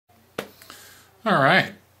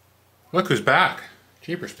Alright, look who's back.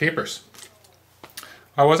 Jeepers peepers.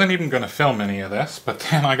 I wasn't even going to film any of this, but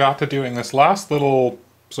then I got to doing this last little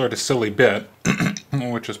sort of silly bit,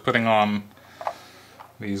 which is putting on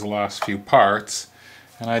these last few parts.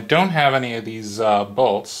 And I don't have any of these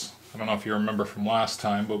bolts. I don't know if you remember from last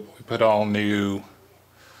time, but we put all new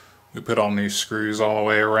screws all the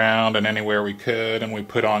way around and anywhere we could, and we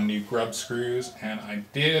put on new grub screws, and I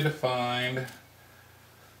did find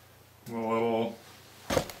a little,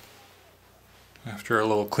 after a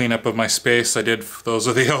little cleanup of my space, those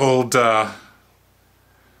are the old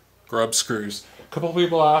grub screws. A couple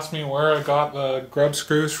people asked me where I got the grub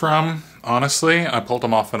screws from. Honestly, I pulled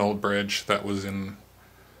them off an old bridge that was in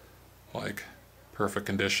like perfect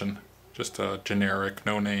condition. Just a generic,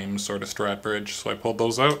 no name sort of Strat bridge. So I pulled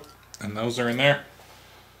those out, and those are in there.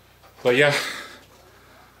 But yeah,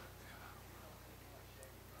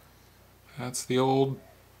 that's the old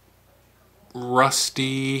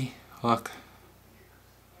rusty, look,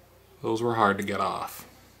 those were hard to get off.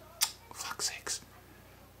 Fuck's sakes.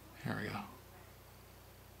 There we go.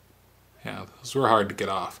 Yeah, those were hard to get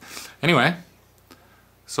off. Anyway,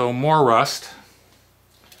 so more rust.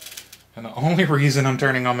 And the only reason I'm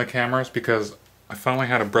turning on the camera is because I finally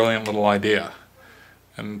had a brilliant little idea.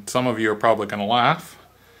 And some of you are probably going to laugh,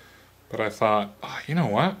 but I thought, oh, you know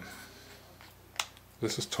what?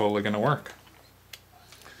 This is totally going to work.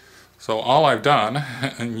 So all I've done,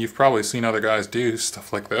 and you've probably seen other guys do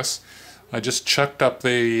stuff like this, I just chucked up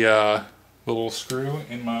the little screw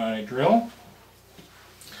in my drill.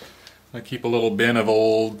 I keep a little bin of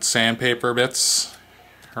old sandpaper bits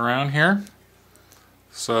around here.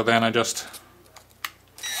 So then I just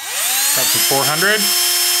got some 400.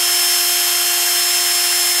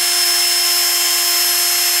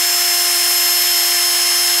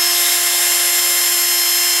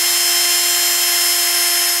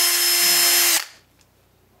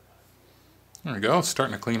 There we go, it's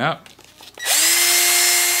starting to clean up.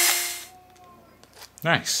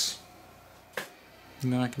 Nice.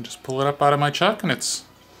 And then I can just pull it up out of my chuck and looks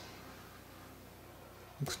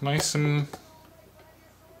nice and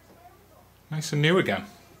new again.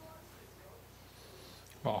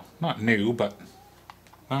 Well, not new, but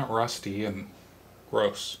not rusty and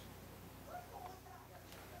gross.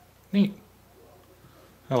 Neat.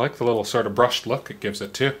 I like the little sort of brushed look it gives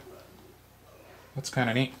it too. That's kind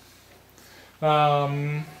of neat.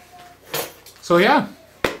 So yeah,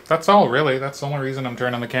 that's all really. That's the only reason I'm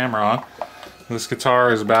turning the camera on. This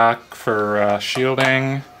guitar is back for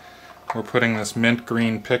shielding. We're putting this mint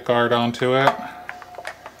green pickguard onto it.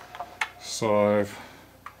 So I've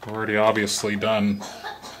already obviously done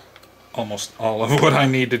almost all of what I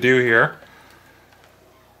need to do here.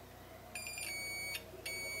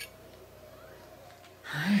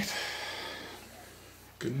 Alright.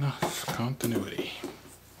 Good enough continuity.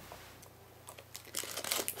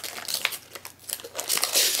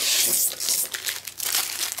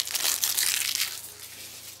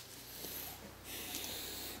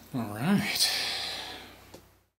 Alright.